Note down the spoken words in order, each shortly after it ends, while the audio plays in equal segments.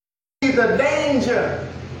see the danger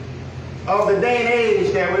of the day and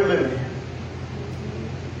age that we're living in.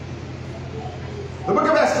 The book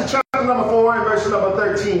of Esther, chapter number 4, and verse number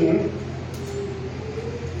 13.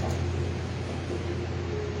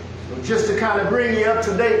 So just to kind of bring you up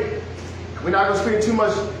to date, we're not going to spend too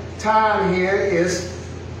much time here, is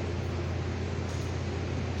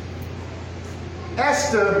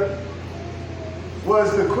Esther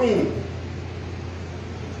was the queen.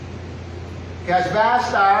 As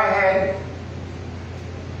Vashti had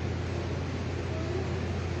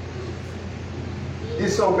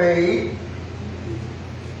disobeyed,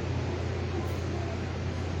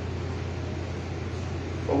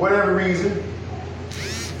 for whatever reason.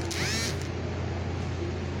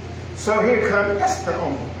 So here comes Esther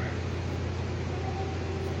on board.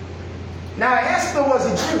 Now Esther was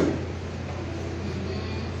a Jew.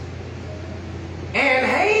 And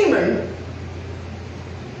Haman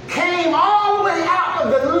came all the way out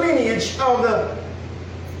of the lineage of the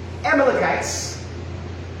Amalekites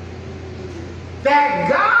that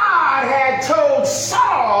God had told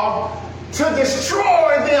Saul to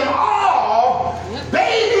destroy them all,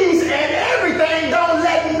 babies and everything. Don't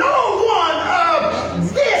let no one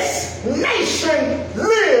of this nation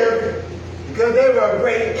live, because they were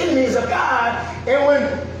great enemies of God. And when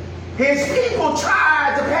his people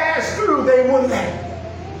tried to pass through, they wouldn't let it.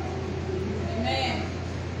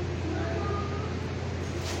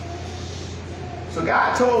 So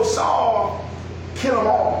God told Saul, kill them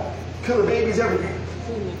all. Kill the babies, everything.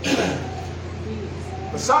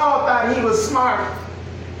 But Saul thought he was smart.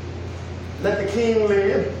 Let the king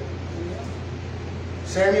live.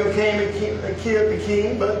 Samuel came and killed the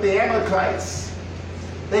king, but the Amalekites,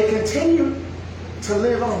 they continued to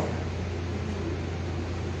live on.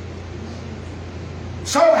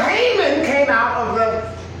 So Haman came out of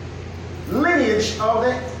the lineage of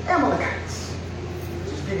the Amalekites.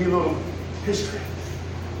 Just give you a little history.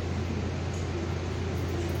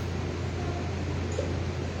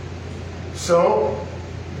 So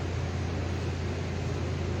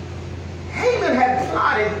Haman had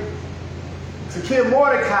plotted to kill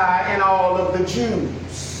Mordecai and all of the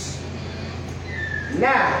Jews.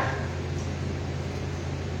 Now,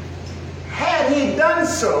 had he done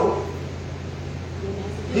so,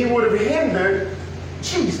 he would have hindered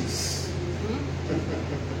Jesus.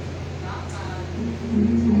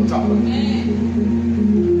 We'll talk about that.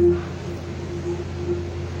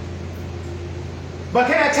 But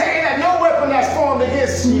can I tell you that no weapon that's formed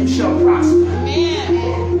against you shall prosper?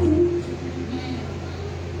 Amen.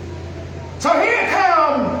 So here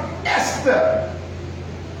come Esther,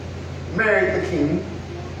 married the king.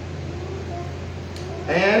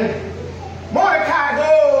 And Mordecai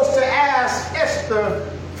goes to ask Esther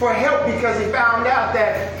for help because he found out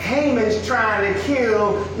that Haman's trying to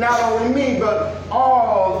kill not only me, but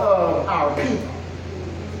all of our people.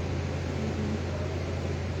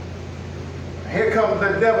 Here comes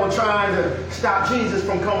the devil trying to stop Jesus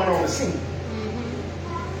from coming on the scene.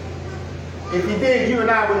 If he did, you and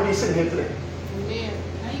I wouldn't be sitting here today. Amen.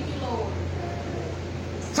 Thank you, Lord.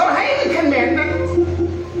 So Haman commanded,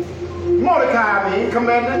 Mordecai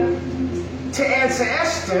commanded to answer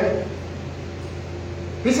Esther.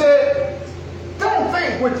 He said, don't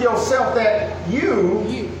think with yourself that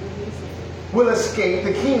you will escape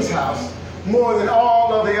the king's house more than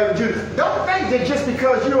all of the other Jews. Don't think that just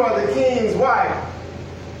because you are the king's wife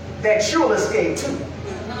that you'll escape too.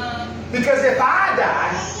 Because if I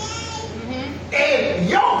die and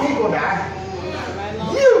your people die,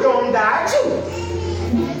 you're going to die too.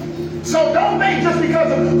 So don't think just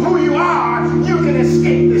because of who you are, you can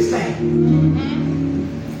escape this thing.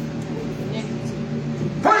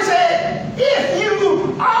 For he said, if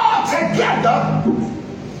you all together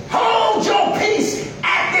hold your peace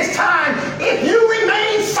at this time, if you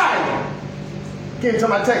remain silent. Get into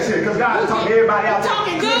my text here, because God is talking to everybody out there.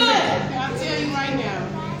 Talking good. I'll tell you right now.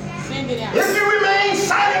 Send it out. If you remain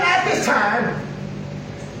silent at this time,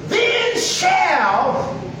 then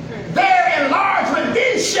shall their enlargement,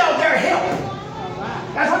 then shall their help.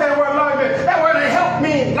 That's what that word enlargement. That word help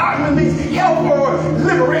means, enlargement means help or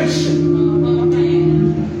liberation.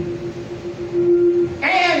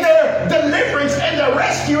 And their deliverance and their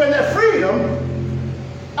rescue and their freedom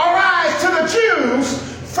arise to the Jews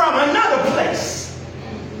from another place.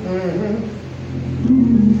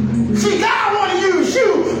 See, God want to use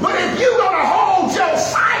you, but if you're going to hold your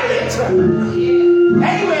silence,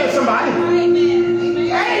 amen, somebody.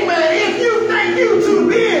 Amen. If you think you too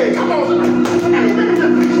big, come on. Amen.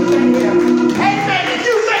 If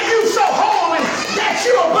you think you so holy that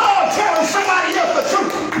you're above telling somebody else the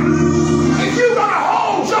truth, if you're going to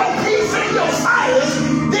hold your peace and your silence,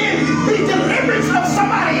 then the deliverance of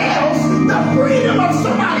somebody else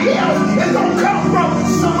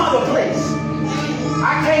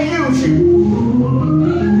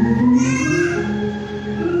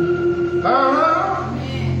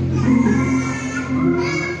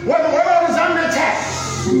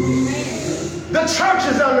The church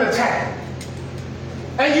is under attack.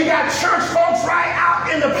 And you got church folks right out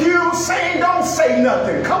in the pews saying, don't say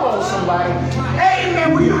nothing. Come on, somebody.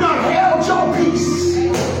 Amen. Well, you done held your peace.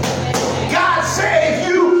 God said, if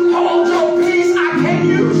you hold your peace, I can't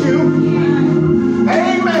use you.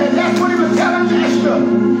 Amen. That's what he was telling Esther.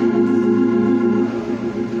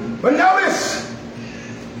 But notice,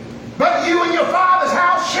 but you and your father's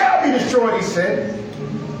house shall be destroyed, he said.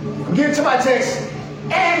 I'm getting to my text.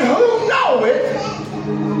 And who knoweth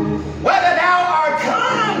whether thou art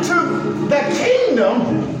come to the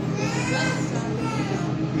kingdom?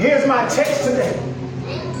 Here's my text today.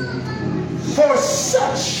 For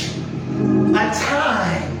such a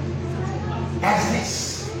time as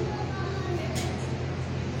this.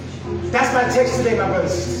 That's my text today, my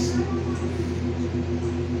brothers and sisters.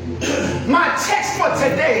 My text for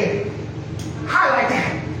today, highlight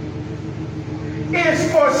that,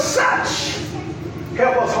 is for such,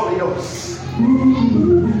 help us Holy Ghost,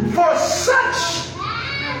 for such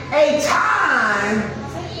a time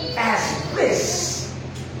as this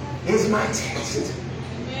is my text.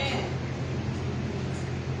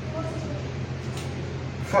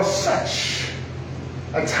 For such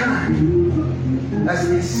a time as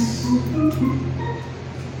this.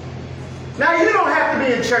 Now, you don't have to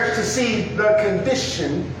be in church to see the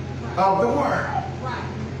condition of the world.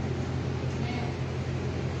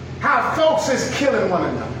 How folks is killing one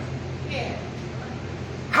another.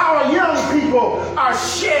 How our young people are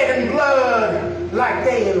shedding blood like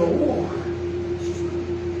they in a war.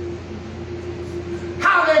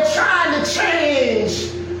 How they're trying to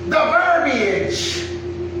change the verbiage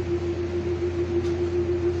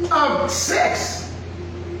of sex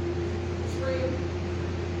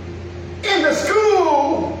in the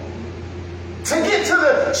school to get to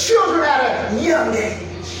the children at a young age.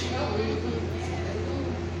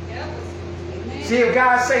 See, if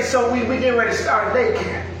God say so, we getting ready to start a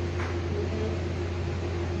daycare.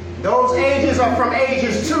 Those ages are from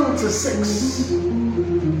ages 2 to 6.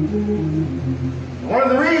 One of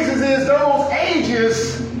the reasons is those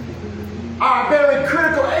ages are very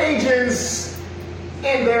critical ages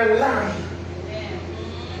in their life.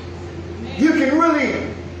 You can really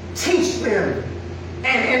teach them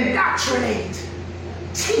and indoctrinate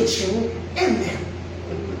teaching in them.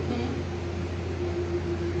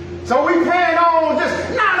 So we plan on just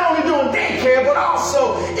not only doing daycare, but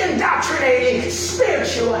also indoctrinating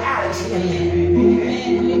spirituality in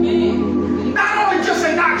them. Not only just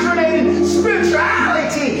indoctrinating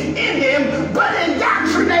spirituality in them, but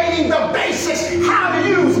indoctrinating the basics, how to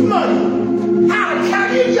use money, how to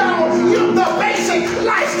carry the basic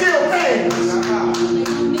life skill things.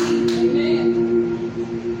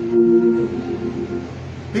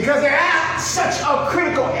 Because they're at such a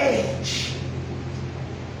critical age.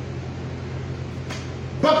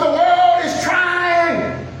 But the world is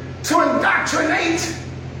trying to indoctrinate,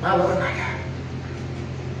 my Lord, my God,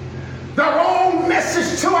 the wrong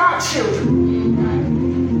message to our children.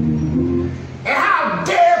 And how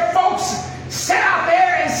dare folks sit out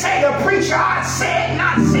there and say the preacher said,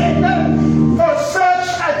 not said nothing. For such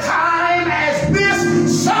a time as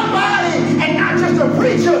this, somebody, and not just a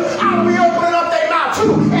preacher, ought to be opening up their mouth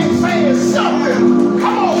too and saying something.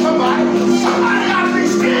 Come on, somebody. Somebody ought to be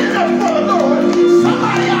standing up for the Lord.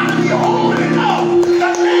 Somebody ought to be holding up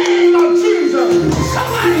the name of Jesus.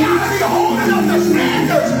 Somebody ought to be holding up the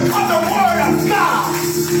standards of the Word of God.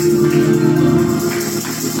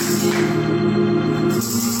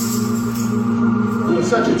 For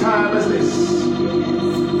such a time as this.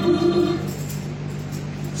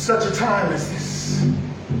 Such a time as this.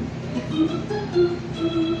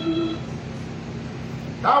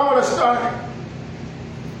 I want to start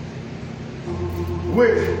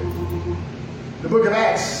with the book of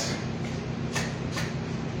Acts.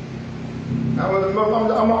 I'm going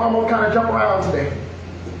to kind of jump around today.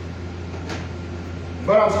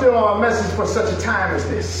 But I'm still on a message for such a time as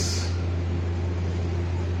this.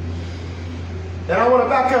 And I want to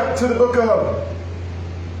back up to the book of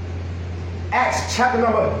Acts chapter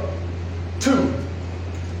number 2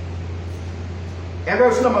 and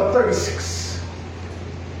verse number 36.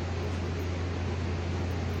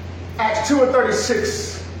 Acts 2 and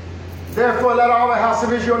 36. Therefore let all the house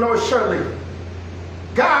of Israel know assuredly,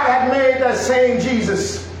 God hath made that same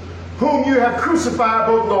Jesus, whom you have crucified,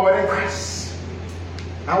 both Lord and Christ.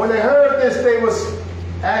 And when they heard this, they was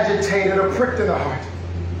agitated or pricked in the heart,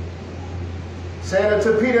 saying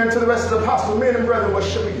unto Peter and to the rest of the apostles, men and brethren, what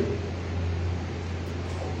shall we do?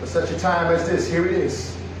 For such a time as this, here it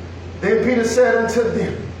is. Then Peter said unto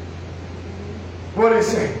them, what did he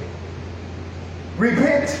say?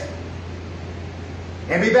 Repent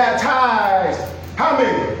and be baptized. How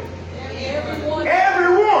many?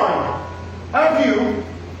 every one of you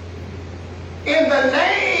in the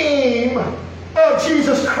name of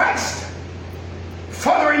Jesus Christ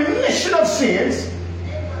for the remission of sins,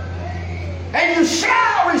 and you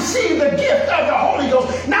shall receive the gift of the Holy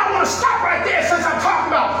Ghost. Now I want to stop right there since I'm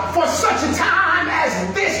talking about for such a time as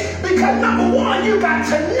this, because number one, you got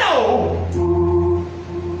to know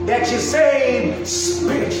that you're saved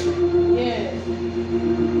spiritually. Yes.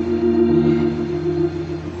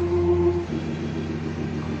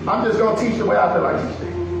 I'm just going to teach the way I feel like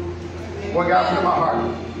teaching. What God put in my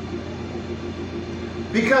heart.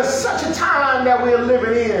 Because such a time that we're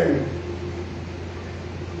living in,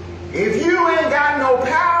 if you ain't got no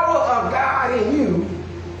power of God in you,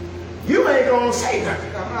 you ain't going to say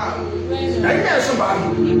nothing. Amen, somebody.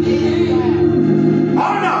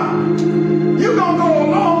 Oh no. You're going to go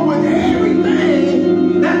along with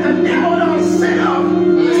everything that the devil done set up.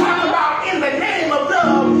 Talk about in the name of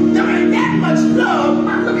love. There ain't that much love.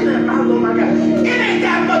 I'm looking at my Lord, my God. It ain't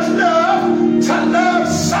that much love to love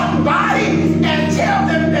somebody and tell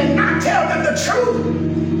them and not tell them the truth.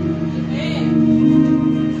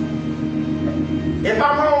 If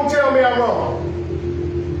I'm wrong, tell me I'm wrong.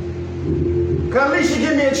 Because at least you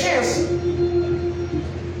give me a chance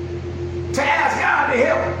to ask God to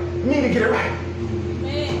help me to get it right.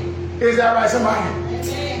 Amen. Is that right, somebody?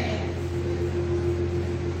 Amen.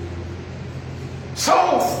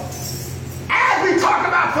 So, as we talk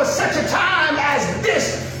about for such a time as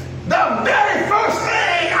this, the very first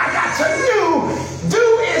thing I got to do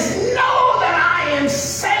is know that I am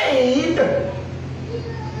saved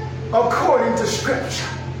according to Scripture.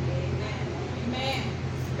 Amen.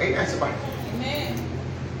 Amen, somebody. Amen.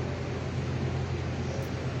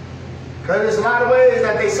 Because there's a lot of ways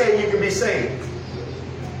that they say you can be saved.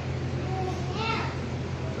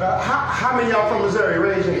 How many of y'all from Missouri?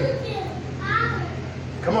 Raise your hand.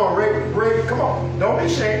 Come on, come on. Don't be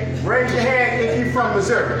ashamed. Raise your hand if you're from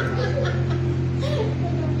Missouri.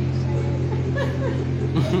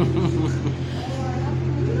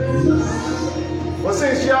 Well,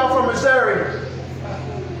 since y'all from Missouri,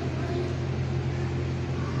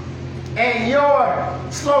 and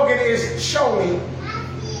your slogan is "Show me."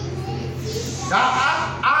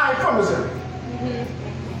 Now, I'm from Missouri,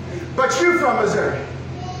 but you from Missouri,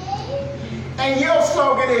 and your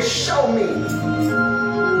slogan is "Show me."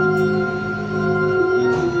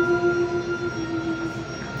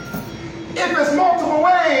 If there's multiple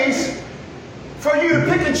ways for you to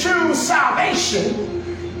pick and choose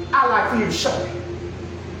salvation, I'd like for you to show me.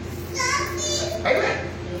 Amen.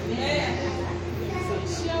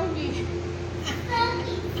 Show me.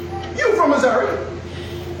 You from Missouri.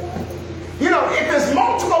 You know, if there's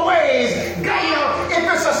multiple ways, you know, if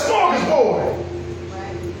it's a smorgasbord,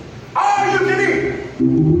 all you can eat.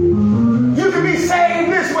 You can be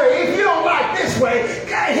saved this way. If you don't like this way,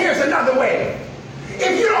 here's another way.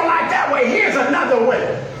 If you don't like that way, here's another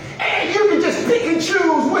way. And you can just pick and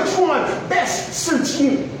choose which one best suits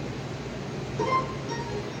you.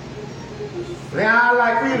 Now I'd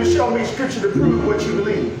like for you to show me Scripture to prove what you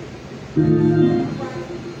believe.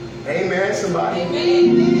 Amen, somebody.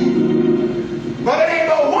 Amen. But it ain't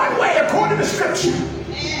but one way according to Scripture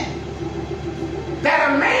that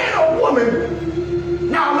a man or woman,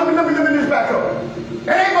 now let me just back up.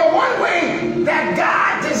 There ain't but one way that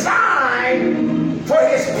God designed for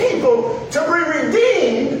his people to be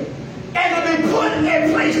redeemed and to be put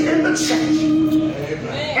and placed in the church.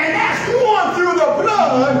 And that's one through the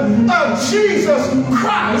blood of Jesus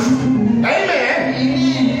Christ. Amen.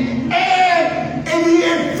 Amen. And in the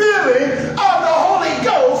infilling of the Holy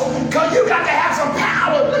Ghost, because you got to have some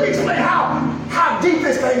power. Let me explain how deep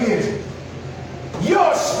this thing is.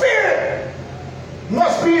 Your spirit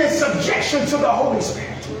must be in subjection to the Holy Spirit.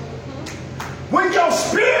 When your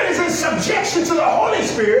spirit is in subjection to the Holy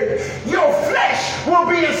Spirit, your flesh will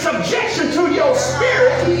be in subjection to your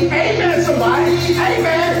spirit. Amen, somebody.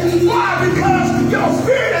 Amen. Why? Because your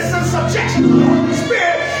spirit is in subjection to the Holy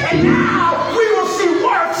Spirit. And now we will see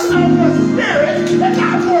works of the Spirit and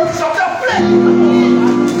not works of the flesh.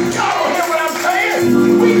 Y'all don't hear what I'm saying?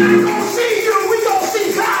 We're not going to see you. We're going to see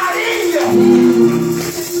God in you.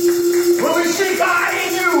 When we see God in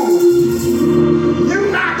you,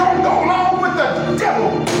 you're not going to go along with the devil.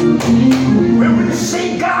 When we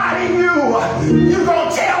see God in you, you're going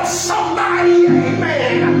to tell somebody,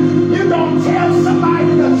 amen. You're going to tell somebody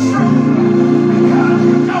the truth. Because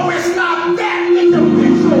you know it's not that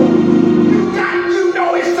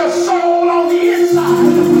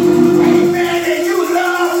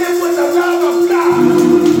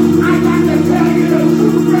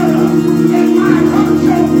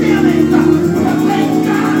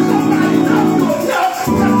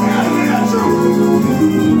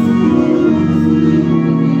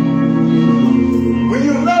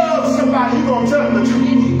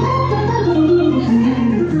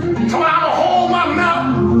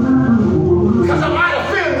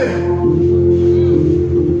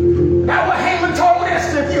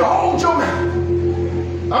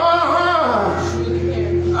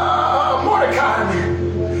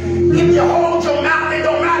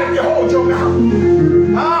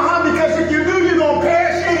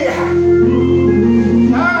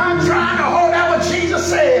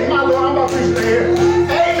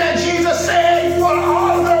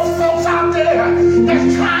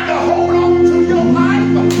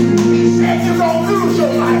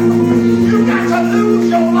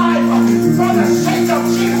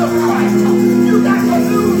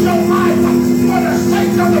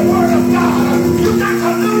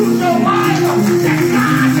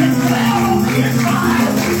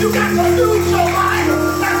got to lose your life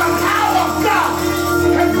that the power of God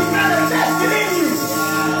can be manifested in you.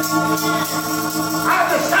 I've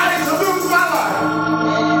decided to lose my life.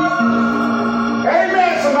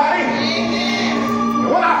 Amen, somebody. And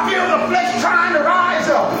when I feel the flesh trying to rise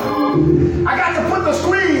up, I got to put the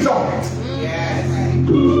squeeze on it.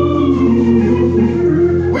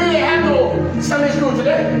 We didn't have no Sunday school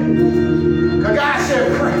today. Because God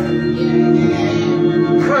said pray.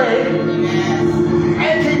 Pray.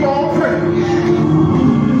 And keep on praying.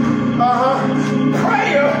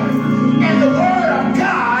 Prayer and the word of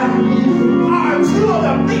God are two of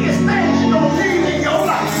the biggest things you're going to need in your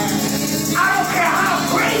life. I don't care how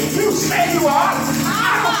great you say you are.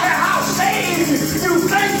 I don't care how saved you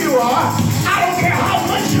think you are. I don't care how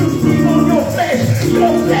much you speak on your flesh.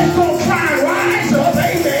 Your flesh going to try and rise up,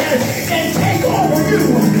 amen, and take over you.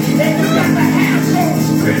 And you got to have some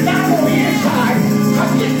spirit down on the inside to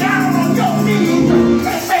get down on your knees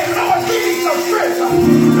and say, Lord, give me some strength.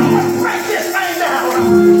 Lord, break this thing down.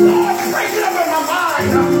 Lord, break it up in my mind.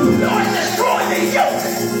 Lord, destroy the yoke.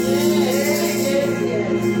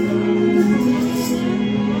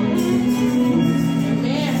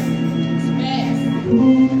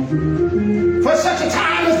 For such a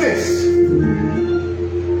time as this.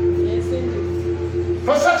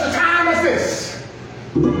 For such a time as this.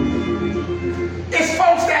 It's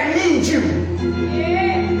folks that need you.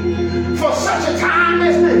 For such a time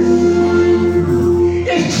as this.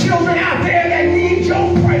 It's children out there that need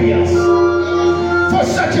your prayers. For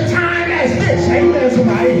such a time as this. Amen,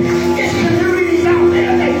 somebody. It's communities out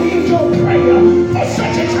there that need your prayer. For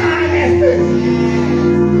such a time as this.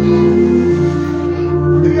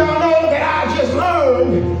 Do y'all know that I just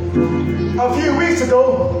learned a few weeks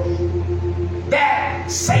ago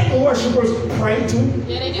that Satan worshipers pray too?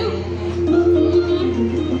 Yeah, they do.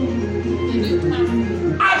 They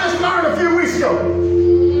do. I just learned a few weeks ago.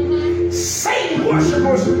 Satan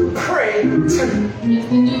worshipers pray too. Yes,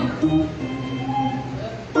 they do.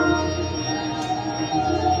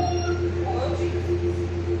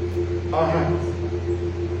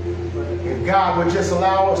 If God would just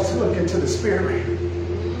allow us to look into the spirit.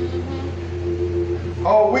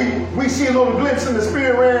 Oh, we see a little glimpse in the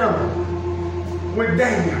spirit realm with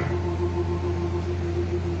Daniel.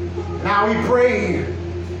 Now he prayed.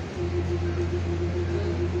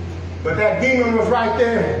 But that demon was right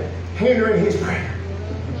there hindering his prayer.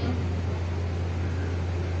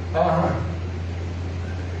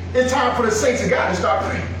 It's time for the saints of God to start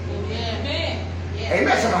praying. Amen.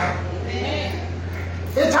 Amen, somebody. Amen.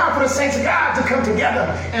 It's time for the saints of God to come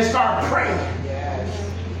together and start praying.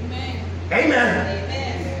 Amen. Amen.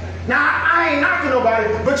 Now, I ain't knocking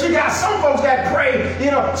nobody, but you got some folks that pray,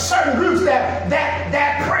 certain groups that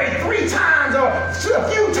pray 3 times or a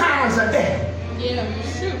few times a day. Yeah,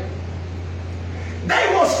 shoot.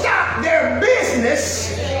 They will stop their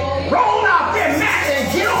business, roll out their mat,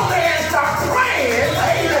 and get on there and start praying.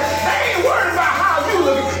 They ain't worried about how you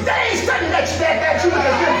look. They ain't studying that you look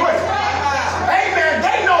a good way. Amen.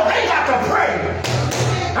 They know they got to pray.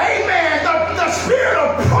 Amen. The spirit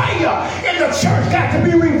of prayer in the church got to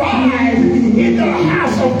be revived in the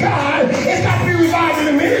house of God. It's got to be revived in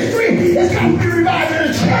the ministry. It's got to be revived in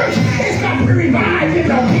the church. It's got to be revived in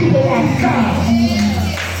the people of God.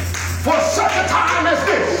 For such a time as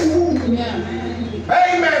this.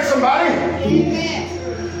 Amen, somebody.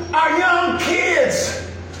 Amen. Our young kids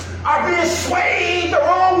are being swayed the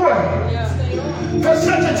wrong way. For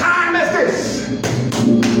such a time as this.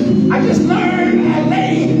 I just learned a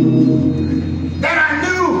lady that I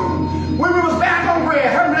knew when we was back on Grand.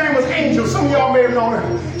 Her name was Angel. Some of y'all may have known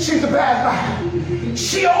her. She's a bad guy.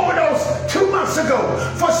 She overdosed 2 months ago.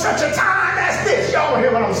 For such a time as this. Y'all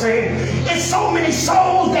hear what I'm saying? It's so many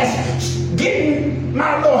souls that's getting,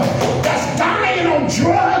 my Lord, that's dying on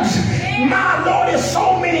drugs. My Lord, there's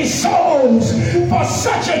so many souls. For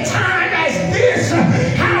such a time as this,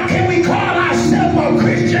 how can we call ourselves a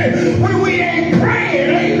Christian when we ain't praying?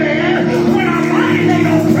 Amen. When our mind ain't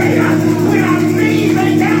on prayer, when our knees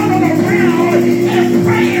ain't down on the ground and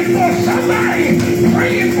praying for somebody,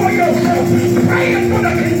 praying for yourself, praying for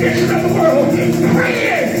the condition of the world,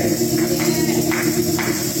 praying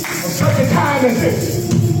for such a time as this.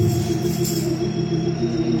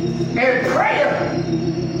 And prayer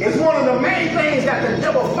is one of the main things that the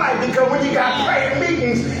devil fight, because when you got prayer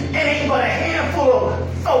meetings, it ain't but a handful of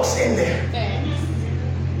folks in there.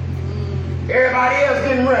 Everybody else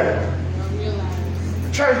getting ready.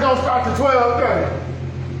 Church don't start till 12:30.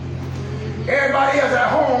 Everybody else at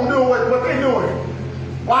home doing what they're doing,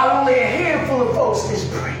 while only a handful of folks is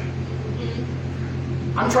praying.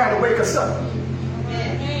 I'm trying to wake us up.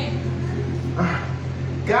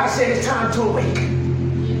 God said it's time to awaken.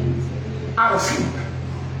 out of sleep.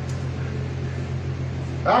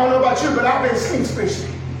 I don't know about you, but I've been asleep spiritually.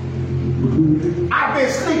 I've been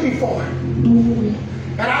asleep before.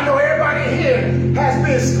 And I know everybody here has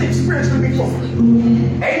been asleep spiritually before.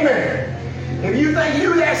 Amen. If you think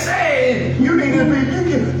you that saved, you need to be,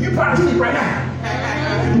 you probably sleep right now.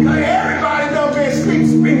 Because everybody done been asleep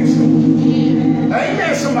spiritually.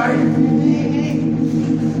 Amen, somebody.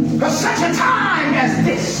 For such a time as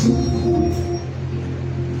this,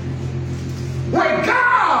 where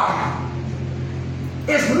God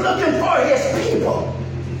is looking for his people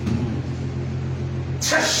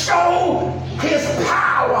to show his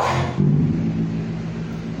power.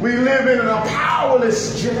 We live in a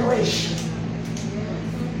powerless generation.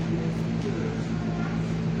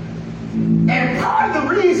 And part of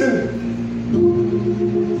the reason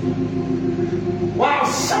why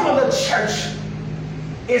some of the church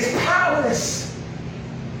is powerless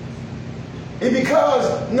is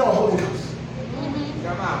because no Holy Ghost.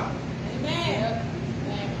 Come on. Amen.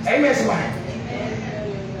 Amen, somebody.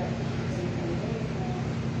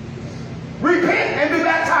 Repent and be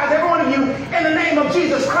baptized, every one of you, in the name of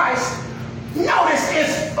Jesus Christ. Notice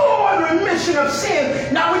it's for the remission of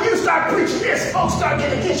sin. Now, when you start preaching this, folks start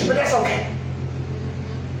getting against you, but that's okay.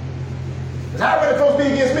 Because I'd rather folks be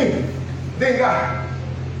against me than God.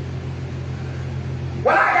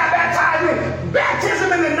 When I got baptized with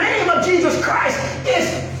baptism in the name of Jesus Christ, is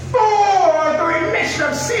for the remission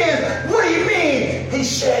of sins. What do you mean? He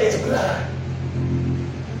shed his blood.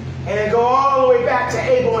 And it go all the way back to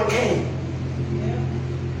Abel and Cain.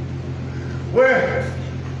 Where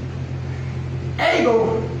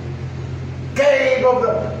Abel gave of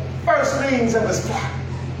the firstlings of his flock.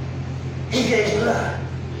 He gave blood.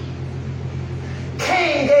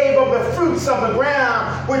 Cain gave of the fruits of the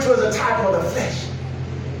ground, which was a type of the flesh.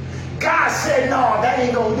 God said, no, that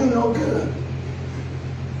ain't going to do no good.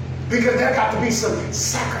 Because there got to be some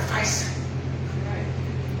sacrifice.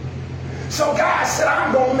 So God said,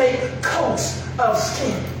 I'm going to make coats of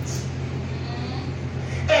skins.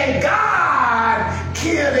 And God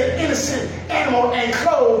killed an innocent animal and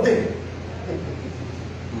clothed it.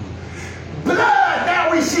 Blood, now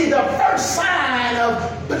we see the first sign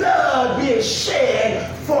of blood being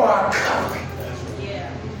shed for our covering. Yeah.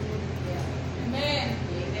 Amen.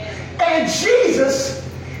 And Jesus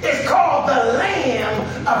is called the Lamb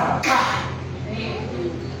of God.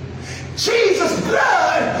 Jesus'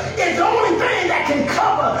 blood is the only thing that can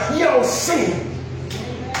cover your sin.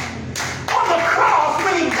 On the cross,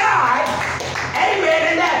 when he died, amen,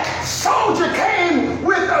 and that soldier came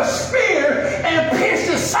with a spear and pierced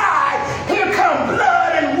his side. Here come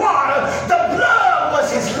blood and water. The blood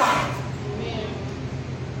was his life. Amen.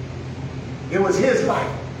 It was his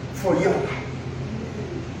life for your life.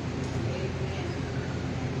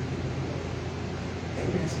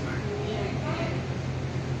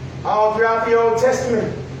 All throughout the Old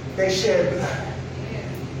Testament, they shed blood.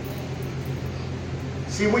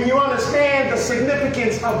 See, when you understand the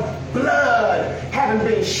significance of blood having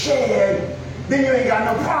been shed, then you ain't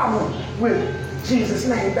got no problem with Jesus'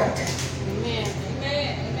 name baptism. Amen.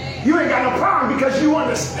 Amen. You ain't got no problem because you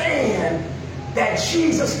understand that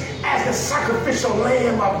Jesus, as the sacrificial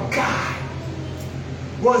Lamb of God,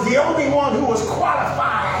 was the only one who was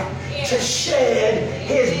qualified to shed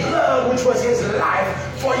his blood, which was his life,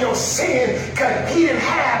 for your sin, because he didn't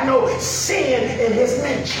have no sin in his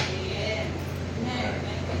nature.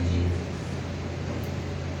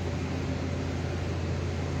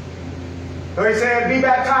 So he said, be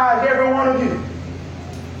baptized, every one of you,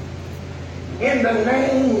 in the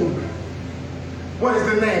name. What is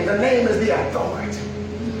the name? The name is the authority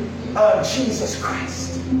of Jesus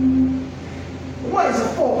Christ. What is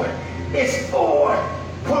it for? It's for,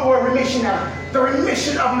 put the word remission now, the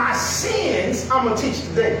remission of my sins. I'm going to teach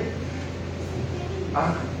today.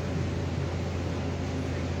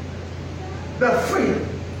 The freedom,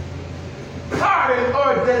 pardon,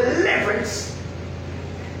 or deliverance.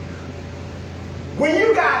 When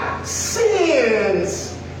you got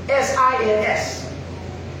sins, S-I-N-S,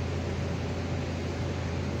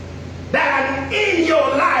 that are in your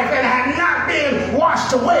life and have not been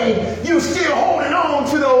washed away, you still holding on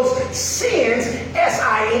to those sins,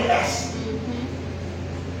 S-I-N-S.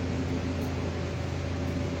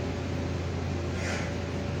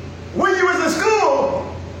 When you was in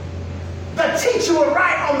school, the teacher would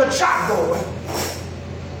write on the chalkboard,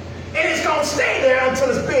 and it's going to stay there until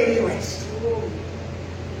it's being erased.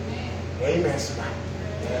 Amen, somebody.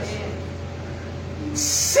 Yes.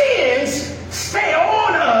 Sins stay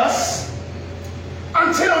on us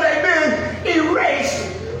until they've been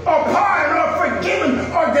erased or pardoned or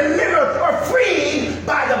forgiven or delivered or freed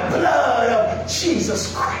by the blood of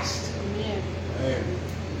Jesus Christ. Amen.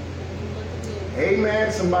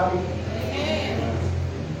 Amen, somebody.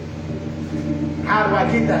 How do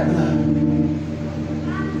I get that blood?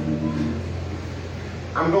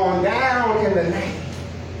 I'm going down in the name.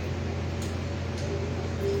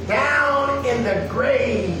 Down in the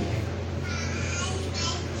grave.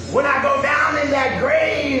 When I go down in that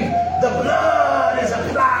grave, the blood is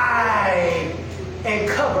applied and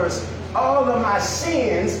covers all of my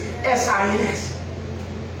sins, S-I-N-S.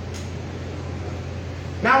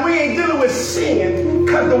 Now we ain't dealing with sin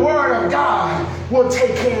because the word of God will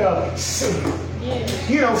take care of sin.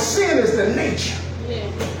 You know, sin is the nature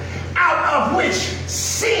out of which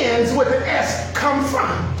sins with an S come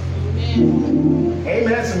from.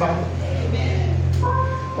 Amen, somebody.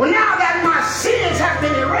 Well, now that my sins have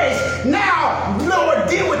been erased, now, Lord,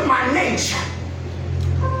 deal with my nature.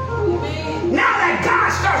 Now that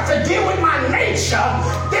God starts to deal with my nature,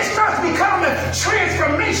 there starts becoming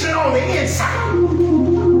transformation on the inside.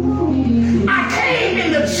 I came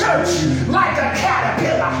in the church like a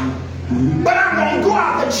caterpillar, but I'm going to go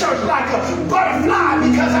out the church like a butterfly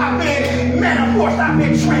because I've been metamorphosed, I've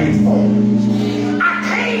been transformed. I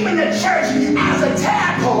came in the church as a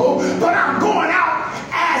tadpole, but I'm going out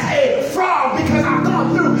as a frog because I've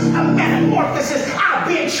gone through a metamorphosis. I've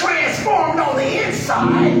been transformed on the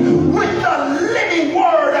inside with the living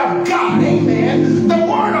word of God. Amen. The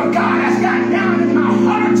word of God has gotten down in my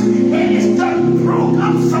heart and it's done broke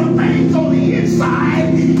up some things on the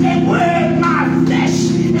inside. And where my flesh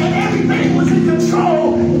and everything was in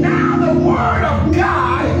control, now the word of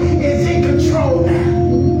God is in control now.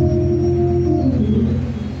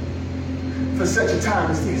 For such a time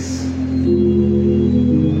as this.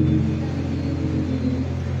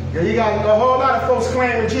 Yeah, you got a whole lot of folks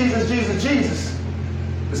claiming Jesus, Jesus, Jesus,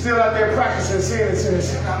 but still out there practicing sin and sin and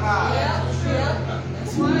sin. Yeah,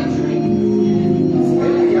 that's right.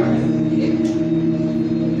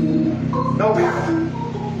 No power.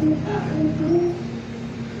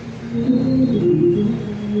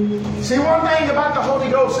 See, one thing about the Holy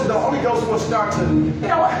Ghost is the Holy Ghost will start to, you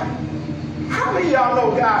know what? How many of y'all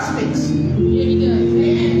know God speaks? Yeah, he does.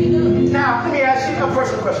 He does. Now, let me ask you a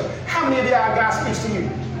personal question. How many of y'all God speaks to you?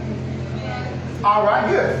 All right,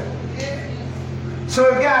 good. So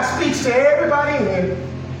if God speaks to everybody in here,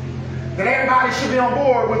 then everybody should be on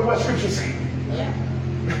board with what Scripture says. Yeah.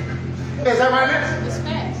 Is that right, man? It's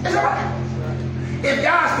facts. Is that right? If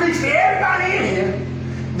God speaks to everybody in here,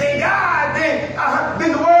 then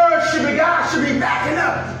then the word should be, God should be backing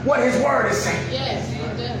up what his word is saying. Yes,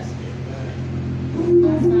 it does.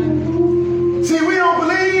 See, we don't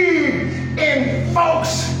believe in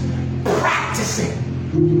folks practicing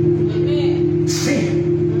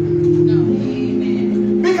sin. No.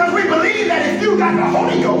 Amen. Because we believe that if you got the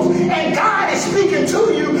Holy Ghost and God is speaking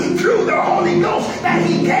to you through the Holy Ghost that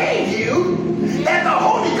he gave you, that the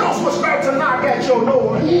Holy Ghost will start to knock at your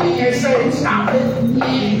door and say, stop it.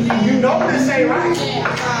 You know this ain't right. You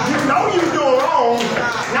know you're doing wrong.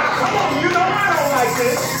 Now come on, you know I don't like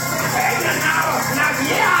this. Hey, now,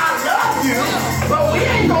 yeah, I love you, but we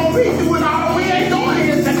ain't gonna be doing all, we ain't doing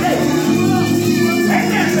it today.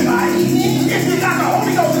 Amen, somebody. If you got the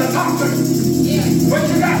Holy Ghost to talk to you, but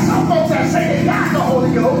you got some folks that say they got the Holy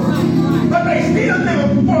Ghost, but they still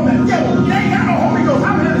living for the devil. They ain't got no Holy Ghost.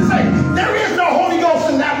 I'm here to say, there is no Holy Ghost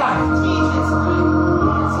in that life.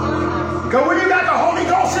 Because when you got the Holy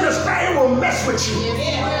Ghost in the state, it will mess with you.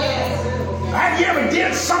 Have you ever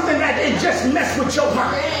did something that it just messed with your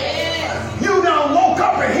mind? You done woke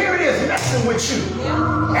up and here it is messing with you.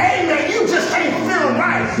 Amen. You just ain't feeling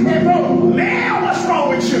right. And bro, man, what's wrong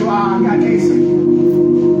with you? I can't say.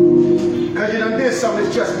 Because you done did something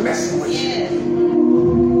that's just messing with you.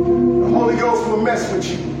 The Holy Ghost will mess with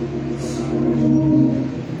you.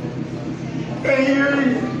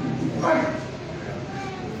 And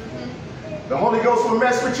the Holy Ghost will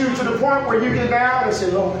mess with you to the point where you get down and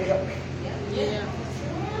say, Lord, help me.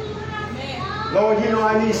 Lord, you know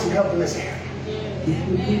I need some help in this area.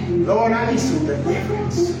 Lord, I need some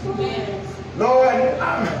deliverance. Lord,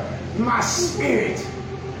 my spirit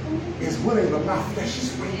is willing, but my flesh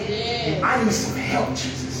is weak. I need some help,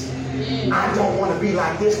 Jesus. I don't want to be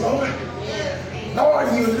like this, Lord.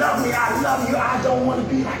 Lord, you love me. I love you. I don't want to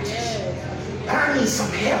be like this. I need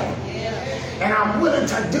some help. And I'm willing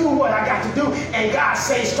to do what I got to do. And God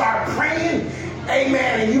says, start praying.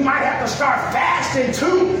 Amen. And you might have to start fasting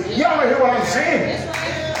too. Y'all hear what I'm saying?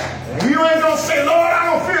 You ain't going to say, Lord, I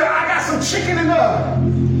don't feel it. I got some chicken in the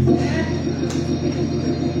oven.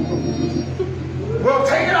 Well,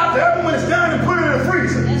 take it out the oven when it's done and put it in the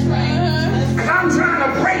freezer. That's right. Because I'm trying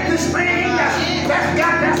to break this thing that's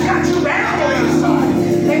got you down on the inside.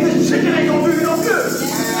 And this chicken ain't going to do you no good.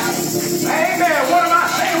 Amen.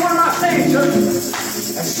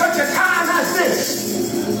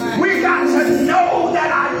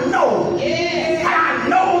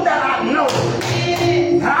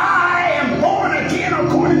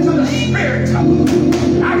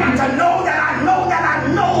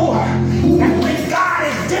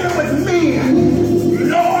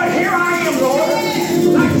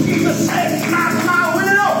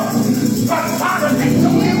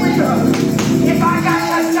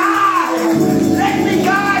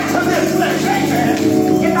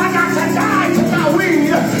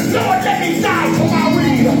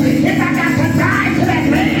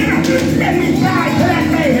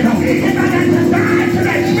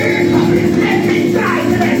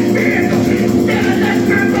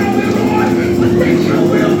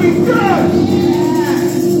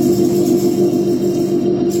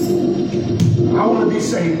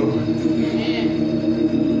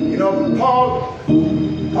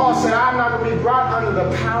 said, I'm not going to be brought under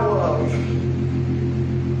the power of you.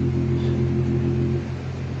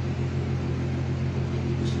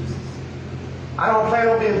 I don't plan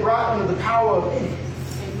on being brought under the power of any.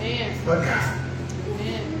 Amen. But God.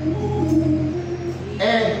 Amen.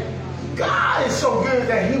 And God is so good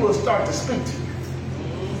that he will start to speak to you.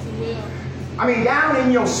 Yes, he will. I mean, down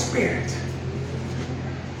in your spirit.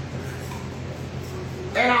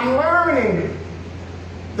 And I'm learning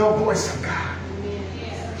the voice of God.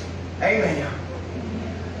 Amen.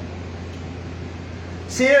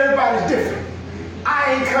 See, everybody's different.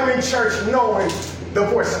 I ain't come in church knowing the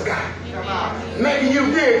voice of God. Maybe you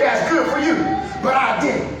did, that's good for you, but I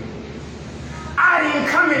didn't. I didn't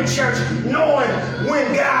come in church knowing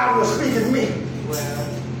when God was speaking to me.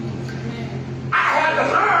 I had to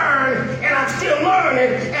learn, and I'm still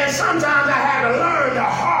learning, and sometimes I had to learn the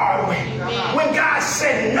hard way. When God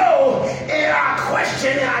said no, and I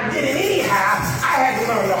questioned, and I did it anyhow, I had to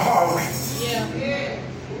learn the hard way. Yeah.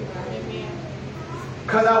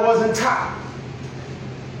 Because I wasn't taught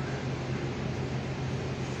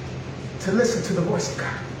to listen to the voice of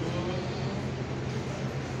God.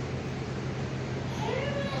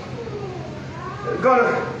 Go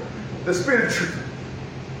to the Spirit of truth.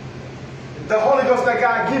 The Holy Ghost that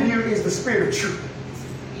God give you is the Spirit of truth.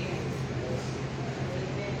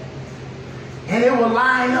 And it will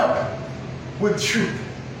line up with truth.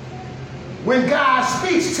 When God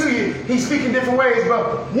speaks to you, he's speaking different ways,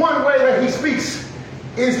 but one way that he speaks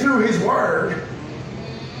is through his word.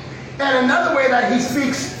 And another way that he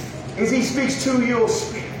speaks is he speaks to your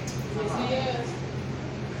spirit.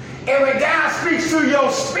 And when God speaks to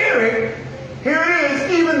your spirit, here it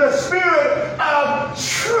is, even the Spirit of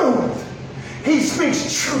truth. He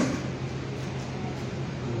speaks truth.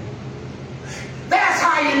 That's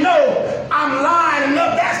how you know I'm lining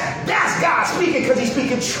up. That's God speaking, because he's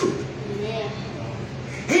speaking truth.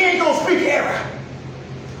 He ain't going to speak error.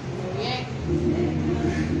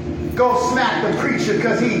 Go smack the preacher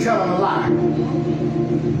because he ain't telling a lie.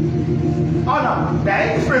 Oh no, that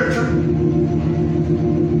ain't the Spirit of truth.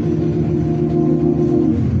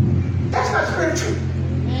 That's not the Spirit of truth.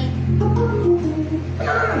 No.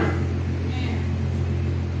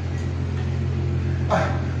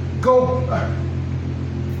 Go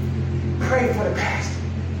pray for the pastor.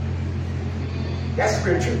 That's the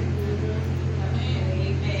Spirit of truth.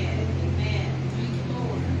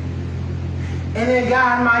 And then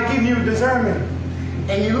God might give you discernment.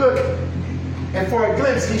 And you look, and for a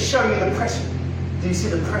glimpse, he show you the pressure. Do you see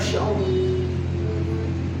the pressure on you?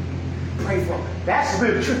 Pray for him. That's the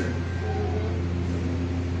Spirit of truth.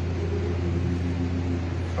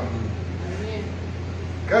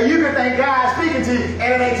 Because you can think God's speaking to you,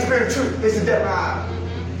 and it ain't the Spirit of truth. It's the devil.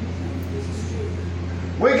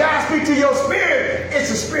 When God speaks to your spirit, it's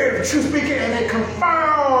the Spirit of truth speaking, and it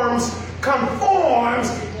conforms,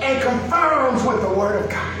 and confirms with the Word of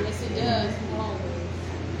God. Yes, it does.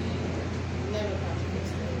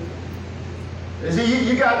 See,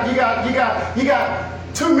 you got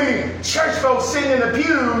too many church folks sitting in the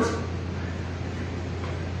pews,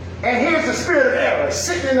 and here's the spirit of error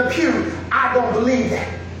sitting in the pew. I don't believe that.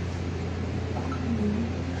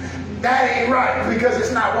 That ain't right because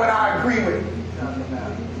it's not what I agree with.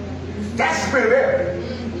 That's the spirit of error.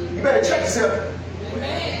 You better check yourself.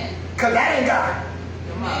 Because that ain't God.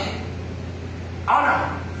 Oh no.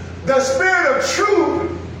 The Spirit of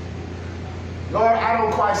truth, Lord, I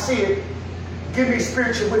don't quite see it. Give me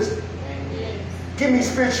spiritual wisdom. Give me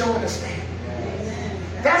spiritual understanding.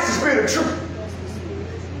 That's the Spirit of truth.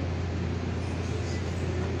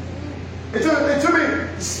 There's too many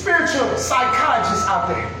spiritual psychologists out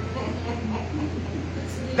there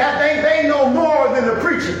that they know more than the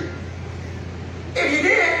preacher. If you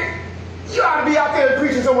did, you ought to be out there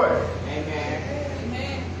preaching somewhere.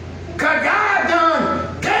 Because God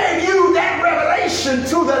done gave you that revelation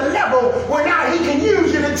to the level where now he can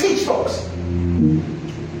use you to teach folks.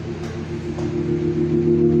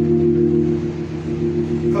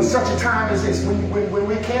 For such a time as this, when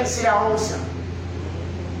we can't see our own self.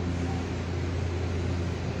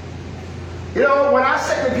 You know, when I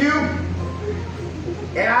sat in the pew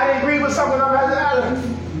and I didn't agree with something,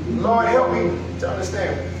 Lord help me to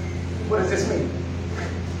understand, what does this mean?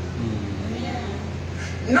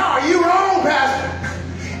 No, you wrong, Pastor.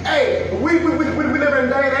 Hey, we live in a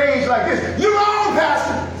day and age like this. You wrong,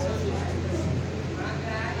 Pastor.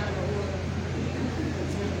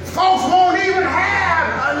 Folks won't even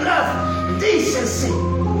have enough decency.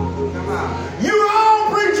 You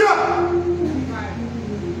wrong, preacher.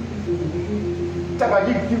 Talk about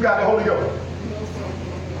you got the Holy Ghost.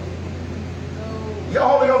 Your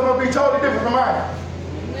Holy Ghost must be totally different from mine.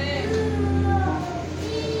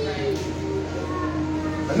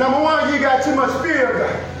 Number one, you got too much fear of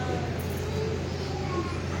God.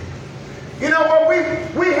 You know what?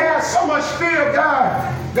 We have so much fear of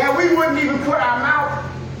God that we wouldn't even put our mouth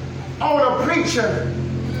on a preacher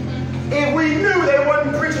if we knew they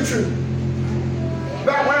wasn't preaching truth.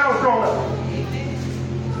 Back when I was growing up.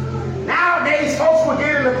 Nowadays, folks will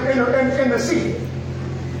get in the seat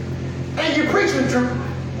and you're preaching the truth.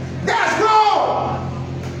 That's wrong.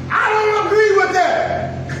 I don't agree with that.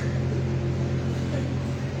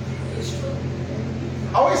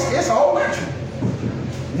 Oh, it's a whole lot true.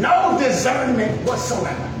 No discernment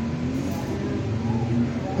whatsoever.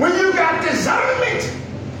 When you got discernment,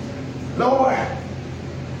 Lord,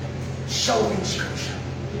 show me scripture.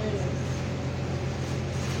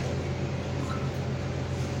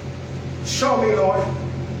 Show me, Lord.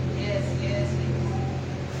 Yes.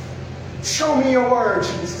 Show me your word,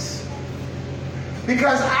 Jesus.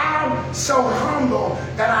 Because I'm so humble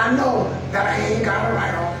that I know that I ain't got it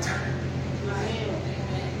right all the time.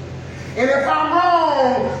 And if I'm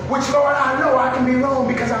wrong, which, Lord, I know I can be wrong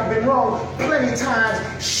because I've been wrong plenty of times,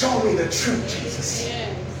 show me the truth, Jesus.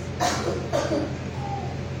 Yes.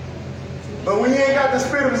 But when you ain't got the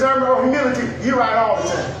spirit of discernment or humility, you're right all the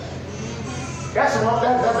time. That's a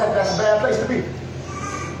bad place to be.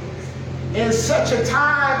 In such a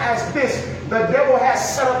time as this, the devil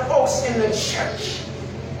has set up folks in the church.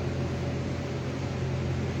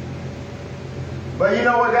 But you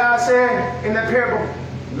know what God said in that parable?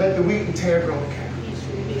 Let the wheat and tare grow together.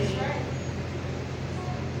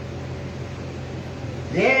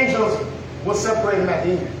 The angels will separate them at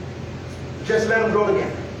the end. Just let them go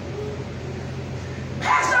together.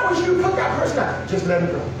 Pastor, I wish you put that person out. Just let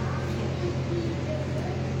them go.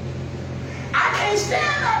 I can't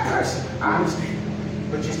stand that person. I understand.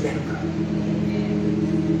 But just let them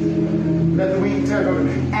go. Let the wheat and tare grow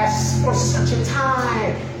together. As for such a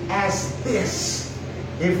time as this,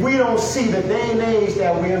 if we don't see the day and age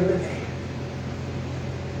that we're living,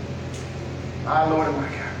 my Lord and my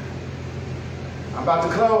God. I'm about to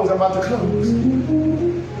close.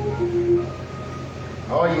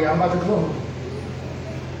 Oh yeah, I'm about to close.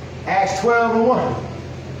 Acts 12:1.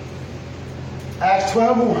 Acts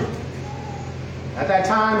 12:1. At that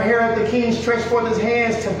time, Herod the king stretched forth his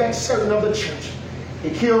hands to vex certain of the church.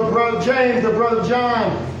 He killed brother James, the brother of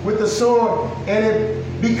John, with the sword, and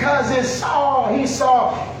because he saw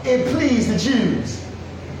it pleased the Jews.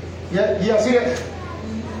 Yeah, see that?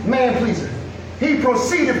 Man pleaser. He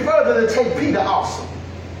proceeded further to take Peter also.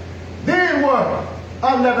 Then one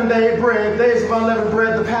unleavened days of unleavened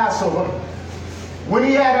bread, the Passover. When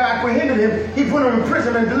he had apprehended him, he put him in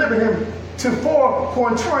prison and delivered him to 4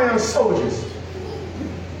 quaternion soldiers.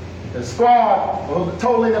 The squad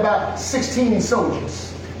totaling about 16 soldiers.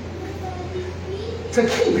 To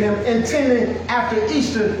keep him, intending after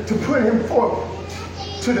Easter to put him forth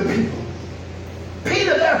to the people.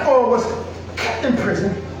 Peter, therefore, was kept in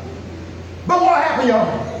prison. But what happened, y'all?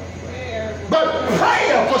 But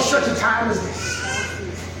prayer for such a time as this.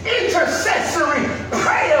 Intercessory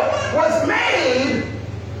prayer was made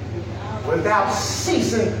without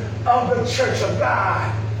ceasing of the church of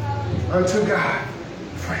God unto God.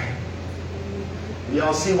 Pray.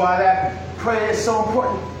 Y'all see why that prayer is so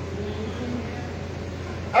important?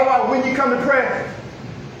 All right, when you come to prayer,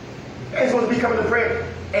 you're supposed to be coming to prayer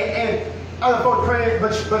and other folks praying,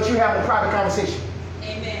 but you having a private conversation.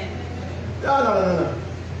 Amen. No.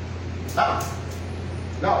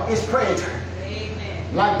 No, it's prayer time.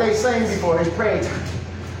 Amen. Like they sang before, it's prayer time.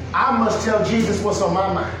 I must tell Jesus what's on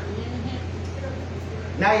my mind.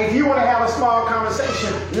 Now, if you want to have a small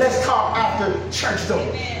conversation, let's talk after church door.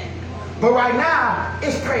 Amen. But right now,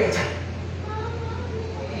 it's prayer time.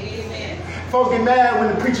 Folks get mad when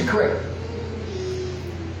the preacher correct.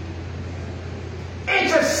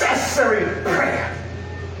 Intercessory prayer.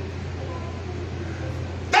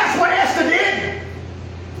 That's what Esther did.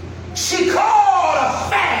 She called a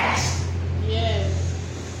fast. Yes.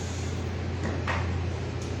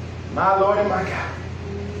 My Lord and my God.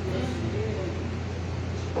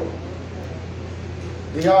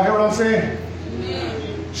 Did y'all hear what I'm saying?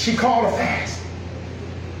 Amen. She called a fast.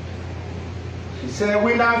 She said,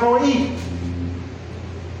 we're not going to eat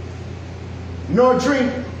nor drink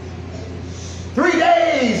 3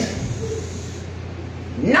 days,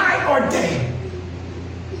 night or day.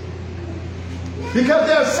 Because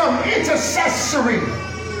there's some intercessory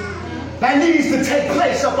that needs to take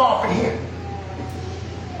place up off in here.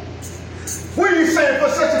 When you say for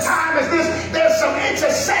such a time as this, there's some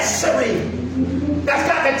intercessory that's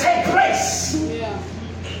got to take place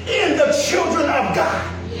in the children of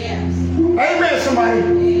God. Yes. Amen, somebody.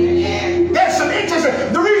 Amen. There's some interest.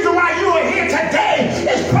 The reason why you are here today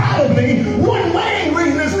is probably one main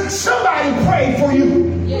reason is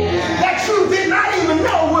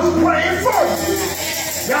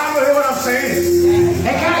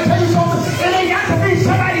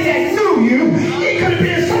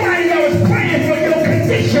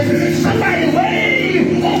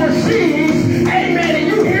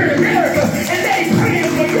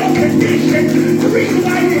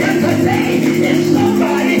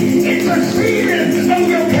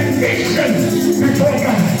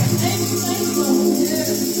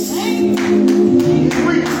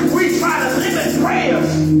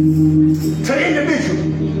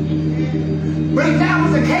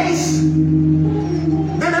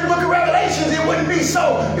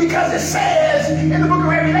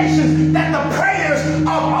Revelations that the prayers of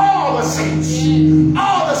all the saints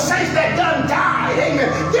that done died, amen,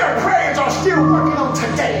 their prayers are still working on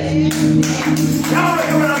today. Y'all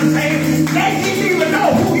know what I'm saying? They didn't even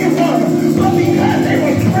know who you were, but because they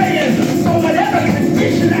were praying for whatever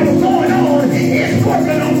condition that was going on, it's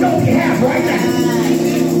working on your behalf right now.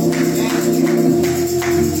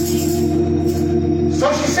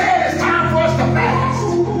 So she said it's time for us to fast.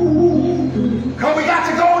 Because we got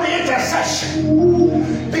to go to intercession.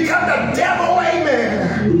 Because the devil,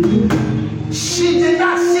 amen, she did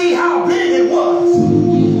not see how big it was.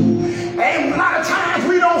 And a lot of times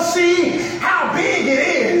we don't see how big it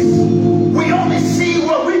is. We only see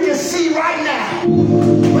what we can see right now.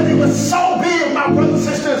 But it was so big, my brothers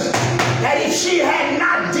and sisters, that if she had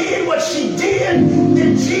not did what she did,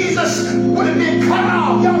 then Jesus would have been cut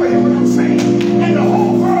off. Y'all hear what I'm saying? And the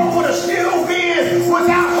whole world would have still been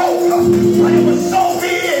without hope. But it was so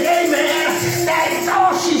big, amen, that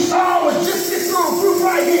all she saw was just this little group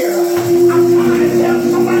right here. I'm trying to tell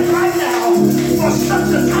somebody right now, for such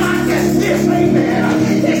a time as this,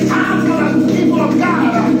 amen, it's time for the people of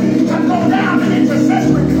God to go down in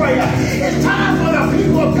intercessory prayer. It's time for the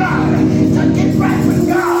people of God to get right with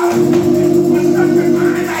God. For such a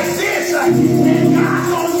time as this, and God's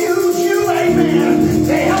going to use you, amen,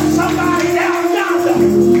 to help somebody down yonder.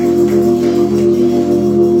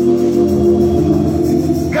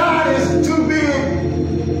 God is too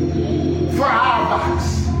big for our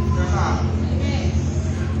box.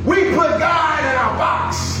 We put God in our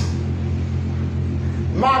box.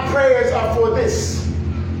 My prayers are for this.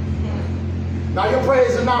 Now your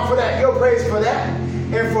prayers are not for that. Your prayers for that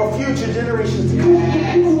and for future generations to come.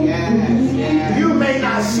 Yes. You may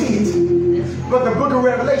not see it, but the book of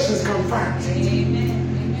Revelations confirms it.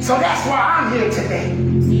 So that's why I'm here today.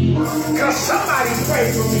 Because somebody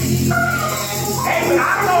prayed for me. Hey, I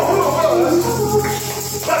don't know who it was,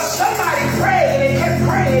 but somebody prayed and kept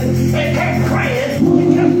praying and kept praying and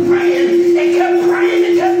kept praying and kept praying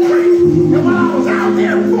and kept praying. And while I was out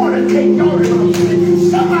there fornicating,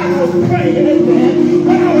 somebody was praying, amen.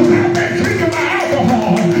 When I was out there drinking my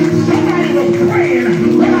alcohol, somebody was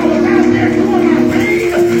praying. When I was out there doing my thing,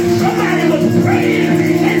 somebody was praying.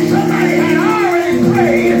 And somebody had already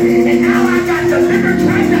prayed. And now I got deliverance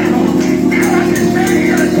right now. Now I can stand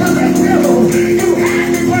here and tell the devil, you had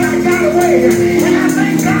me when I got away. And I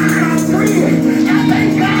thank God I'm free. I thank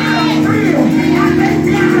God I'm free. I thank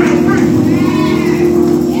God I'm free.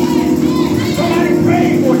 Somebody pray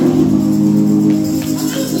for you.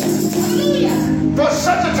 For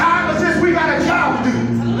such a time as this, we got a job to do.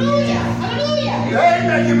 Hallelujah. Hallelujah.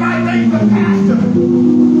 Amen. You might think the pastor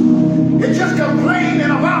is just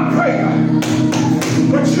complaining about prayer,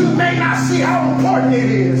 but you may not see how important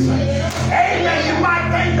it is. Amen. You might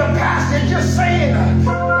think the pastor is just saying,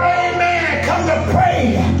 amen, come to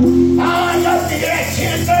pray. I love to get at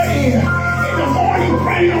 10:30 in the morning,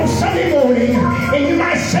 praying on Sunday morning. And you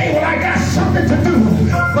might say, well, I got something to do.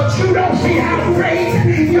 But you don't see how great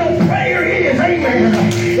your prayer is. Amen.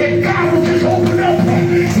 If God would just open up,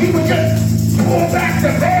 he would just pull back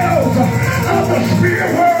the veils of the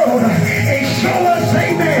spirit world and show us,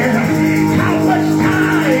 amen, how much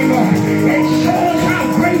time and show us how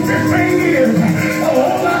great this thing is. A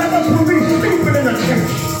whole lot of us will be sleeping in the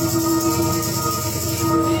church.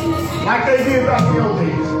 Like they did back in the old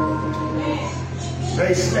days.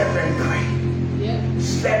 They slept and prayed.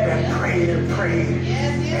 Slept and prayed and prayed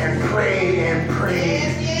and prayed and prayed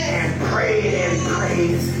and prayed and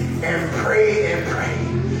prayed and prayed and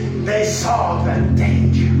prayed. They saw the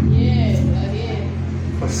danger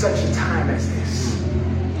for such a time as this.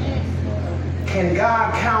 Can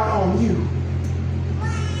God count on you?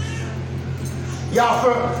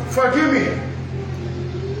 Y'all, forgive me.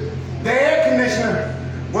 The air conditioner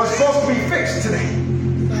was supposed to be fixed today.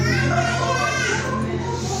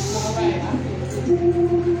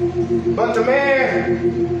 But the man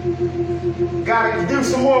got to do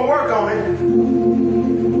some more work on it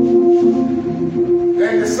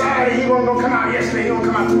and decided he wasn't going to come out yesterday, he going to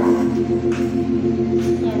come out tomorrow.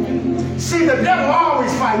 See, the devil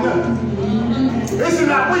always fighting up. This is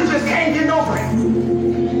not, we just can't get over it.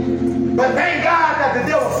 But thank God that the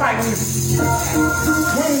devil fights you.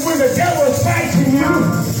 When the devil is fighting you,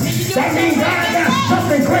 that means God got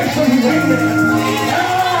something great for you.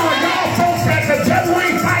 That the devil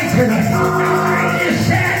ain't fighting. It's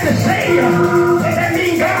sad to say, but that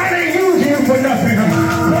means God ain't using you for nothing.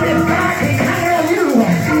 But if God can count on you,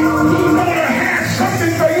 he's going to have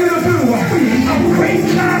something for you to do. A great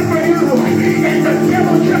job for you. And the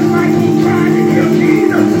devil, just like he tried to kill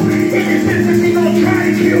Jesus, in his infancy, he's going to try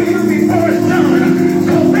to kill you before it's done.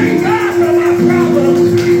 So thank God for my problems.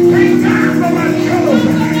 Thank God for my troubles.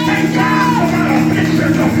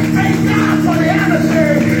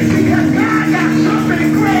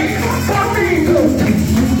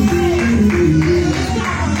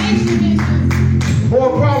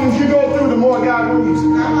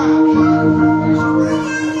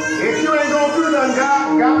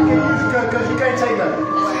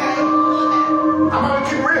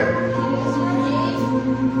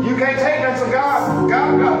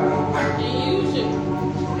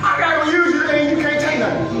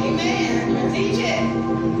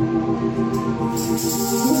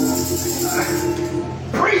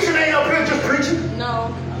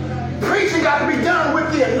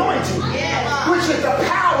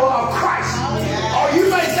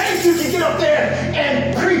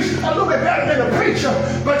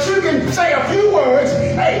 preacher, but you can say a few words,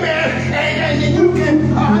 amen, and you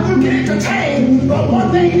can entertain. But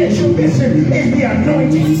one thing that you're missing is the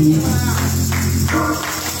anointing.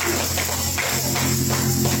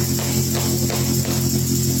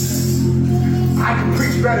 I can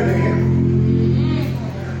preach better than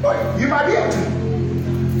him. But you might be able to.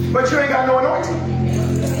 But you ain't got no anointing.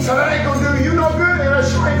 So that ain't going to do you no good, and that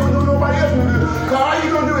sure ain't going to do nobody else no good. Because all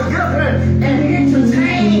you're going to do is get up there and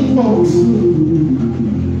entertain folks.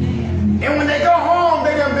 And when they go home,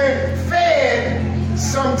 they done been fed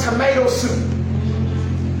some tomato soup.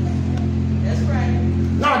 That's right.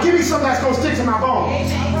 Now give me something that's going to stick to my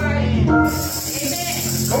bones. Amen.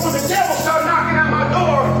 But when the devil started knocking at my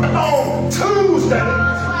door on Tuesday,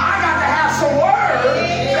 I got to have some words,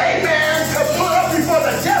 amen, to put up before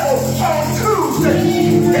the devil on Tuesday.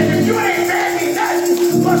 And if you ain't fed me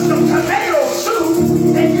nothing but some tomato soup,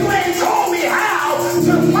 and you ain't told me how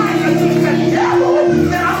to fight against the devil,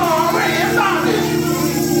 then I'm already in bondage.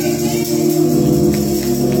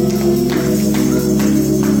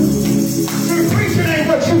 See, preaching ain't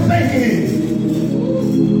what you think it is.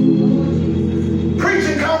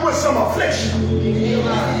 Preaching come with some affliction.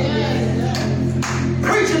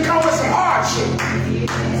 Preaching come with some hardship.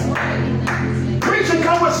 Preaching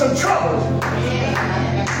come with some trouble.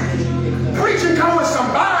 Preaching come with some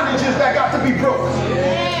bondages that got to be broken.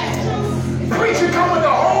 Preaching come with a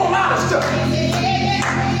whole lot of stuff.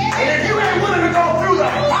 And if you ain't willing to go through the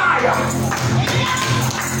fire,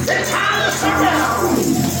 it's time to sit down.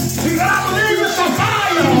 Because I believe it's some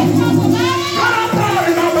fire. But I'm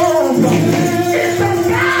falling my bones. It's some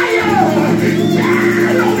fire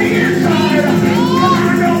down on the inside. Because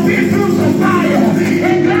I done been through some fire.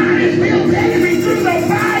 And God is still taking me through the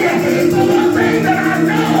fire. So one thing that I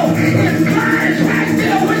know is God is right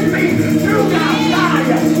there with me through the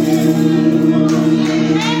fire.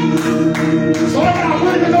 So what I'm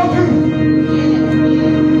willing to go through.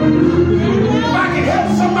 If I can help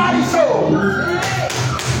somebody's soul.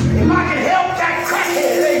 If I can help that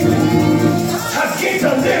crackhead to get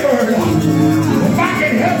delivered. If I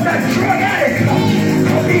can help that drug addict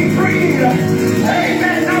to be freed.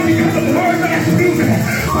 Amen. Not because of the words that I speak,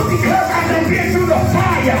 but because I have been through the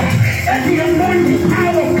fire and the anointing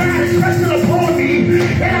power of God is resting upon me.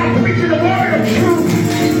 And I'm preaching the word of truth.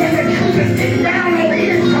 And the truth is getting down on the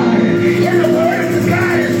inside. And the word of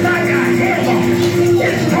God is like a hammer.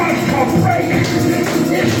 It starts to break.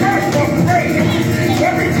 It starts to break.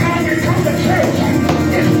 Every time you come to church,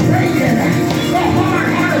 it's breaking. The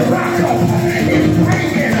hard-hearted rocker is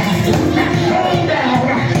breaking. That soul down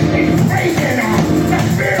is breaking. The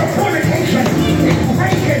spirit of fornication is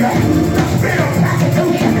breaking. The spirit of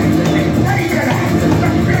prostitution is breaking. The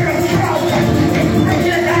spirit of drugs is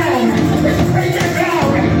breaking it down. It's breaking it down.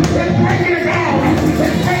 It's breaking it down.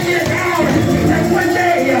 It's breaking it down. And one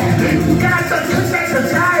day, God just took that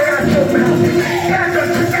desire out your mouth. God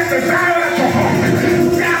just took that desire out your heart.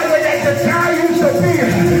 Now when that desire used to be,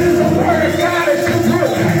 the word of God is too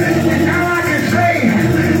good. And now I can say,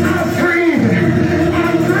 I'm free.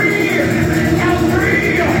 I'm free. I'm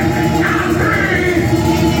free. I'm free. I'm free.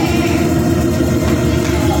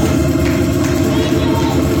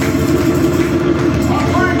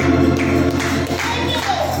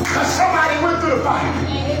 Because somebody went through the fire.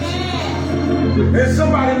 And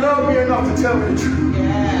somebody loved me enough to tell me the truth.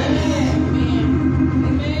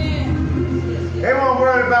 They won't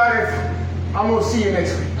worry about if I'm going to see you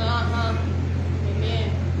next week.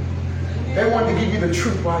 They want to give you the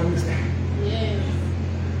truth while you was there.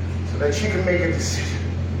 So that you can make a decision.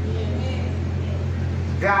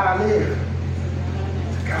 God, I live.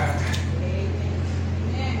 God, I die.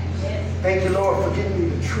 Thank you, Lord, for giving me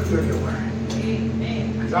the truth of your word.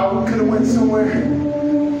 Because I could have went somewhere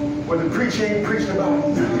where the preacher ain't preaching about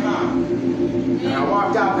nothing. And I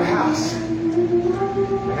walked out the house.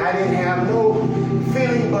 And I didn't have no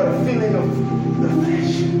feeling but a feeling of the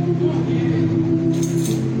flesh.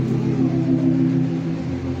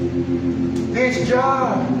 This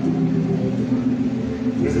job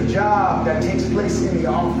is a job that takes place in the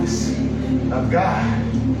office of God.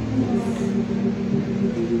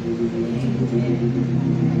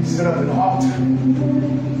 Set up an altar,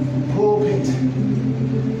 pulpit,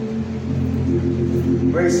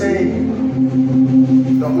 where he say,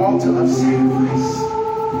 the altar of sacrifice.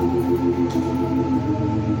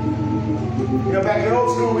 You know, back in old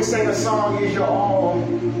school, we sang a song, is your all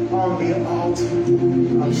on the altar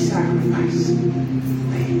of sacrifice.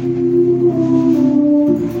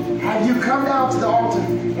 Have you come down to the altar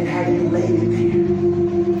and have you laid it there?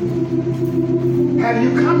 Have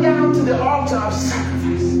you come down to the altar of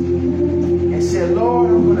sacrifice and said, Lord,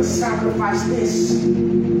 I'm going to sacrifice this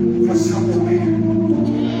for something better?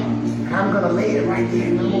 going to lay it right there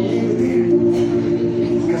and I'm going to leave it there.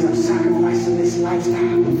 Because I'm sacrificing this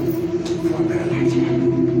lifestyle for a better lifestyle.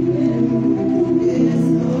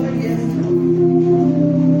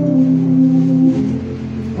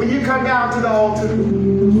 When you come down to the altar,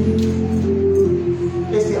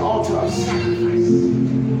 it's the altar of sacrifice.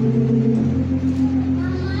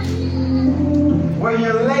 Where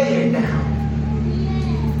you lay it down.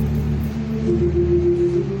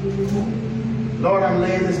 Lord, I'm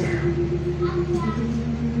laying this down.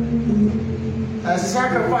 A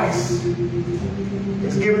sacrifice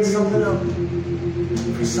is giving something up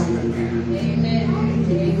for something better. Amen.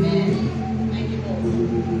 Amen. Thank you,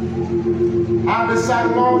 Lord. I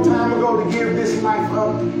decided a long time ago to give this life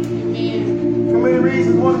up. Amen. For many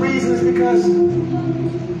reasons. One reason is because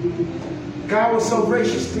God was so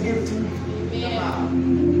gracious to give it to me.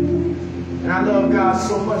 Amen. And I love God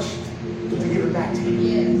so much to give it back to Him.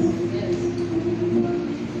 Yes. Yes.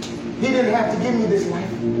 He didn't have to give me this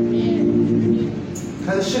life. Amen.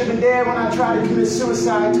 Because I should have been dead when I tried to commit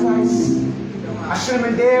suicide twice. I should have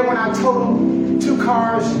been dead when I totaled 2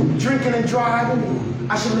 cars, drinking and driving.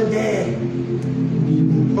 I should have been dead.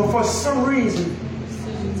 But for some reason,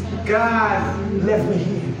 God left me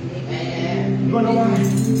here. Amen. You want to know why?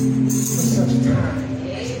 For such a time.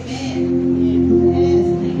 Amen.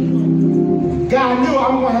 God knew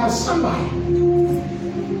I'm going to have somebody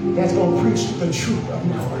that's going to preach the truth of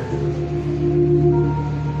my word.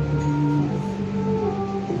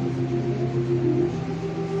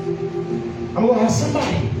 I'm going to have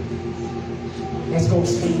somebody that's going to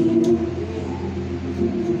stand.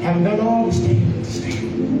 Haven't done all the standing to stand.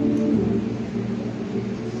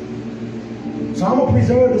 So I'm going to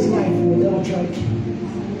preserve this life from the devil trying to kill.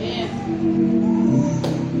 Amen.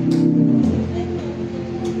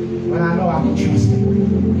 But I know I can trust him.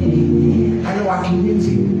 I know I can use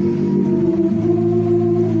him.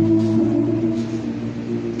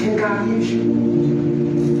 Can God use you?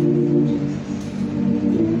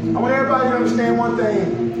 I want everybody to understand one thing.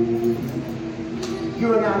 You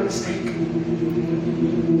are not a mistake.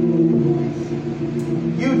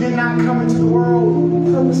 You did not come into the world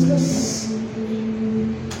purposeless.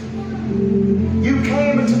 You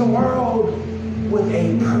came into the world with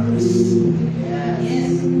a purpose.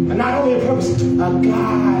 And not only a purpose, a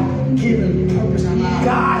God-given purpose.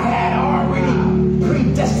 God had already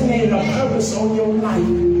predestinated a purpose on your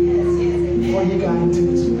life before you got into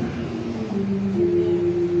this world.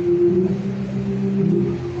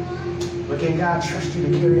 But can God trust you to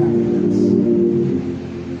carry out your purpose?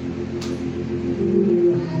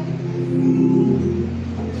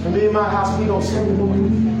 For me and my house, we don't serve the Lord.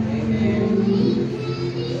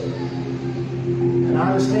 And I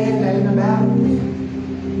understand that in the battle,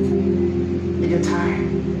 you get tired,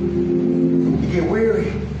 you get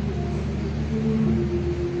weary,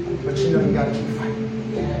 but you know you got to keep fighting.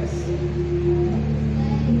 Yes.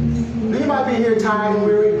 You might be here tired and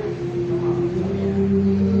weary,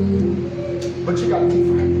 but you got to keep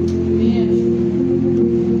fighting.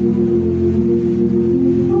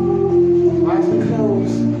 Eyes are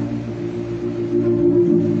closed.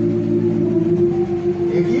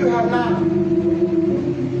 If you have not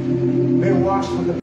been washed with the